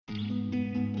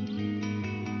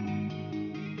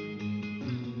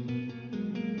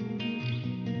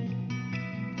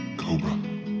COBRA.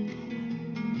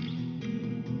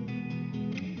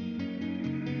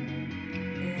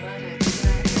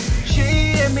 She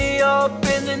hit me up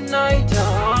in the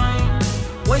nighttime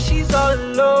when she's all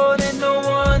alone and no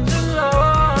one's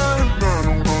alarmed. I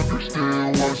don't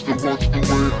understand what's the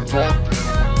way I talk to you.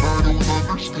 I don't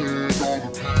understand all the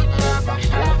people on my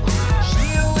stuff. She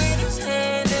with his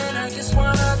hand and I just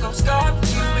wanna go stop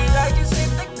you. But I just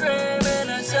hit the gram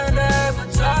and I said I ever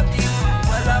talk to you.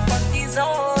 Well, I fuck these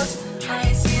hoes, I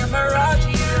ain't see a mirage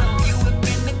of you. You have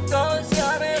been the ghost,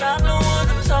 yeah, but I'm the one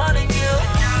who's haunting you.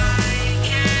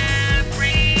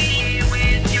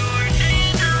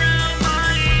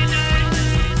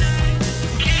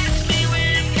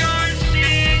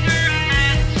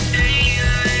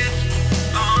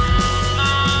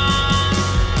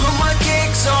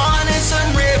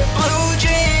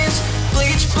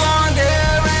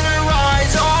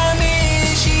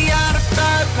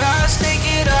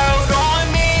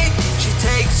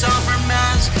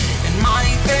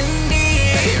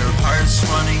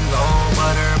 Running low,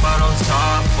 but her bottle's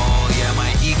top full. Yeah,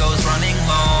 my ego's running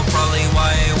low, probably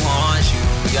why I want you.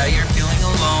 Yeah, you're feeling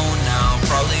alone now,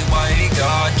 probably why I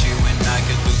got you. And I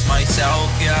could lose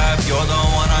myself, yeah, if you're the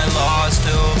one I lost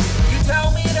to. You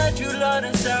tell me that you love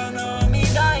the sound of me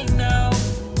dying now.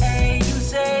 Hey, you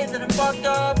say that I'm fucked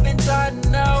up inside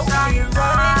and out. Now you're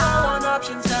running low on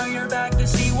options, now you're back to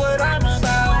see what I'm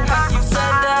about. You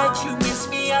said that you miss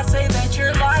me, I say that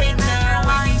you're lying now.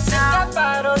 When you sip that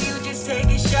bottle, you just take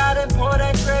a shot and pull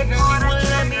that trigger. She won't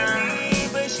let me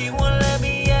leave, but she won't let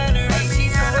me enter. Hey,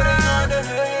 she's holding on to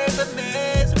her head, but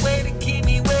man, it's a way to keep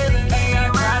me with her. Hey, I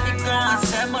tried to go and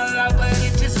send my love, but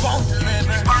it just won't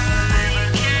deliver.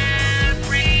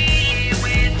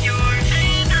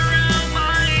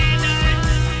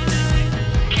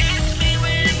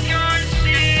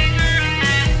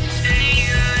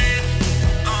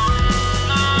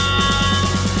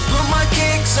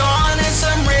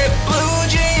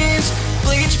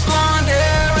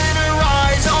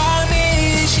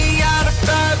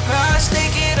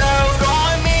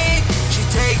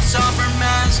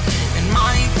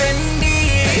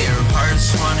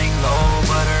 Running low,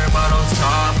 but her bottle's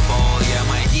top full. Yeah,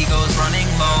 my ego's running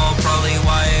low, probably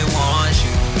why I want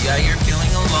you. Yeah, you're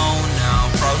feeling alone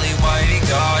now, probably why I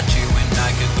got you. And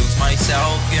I could lose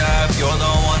myself, yeah, if you're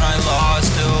the one I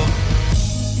lost to.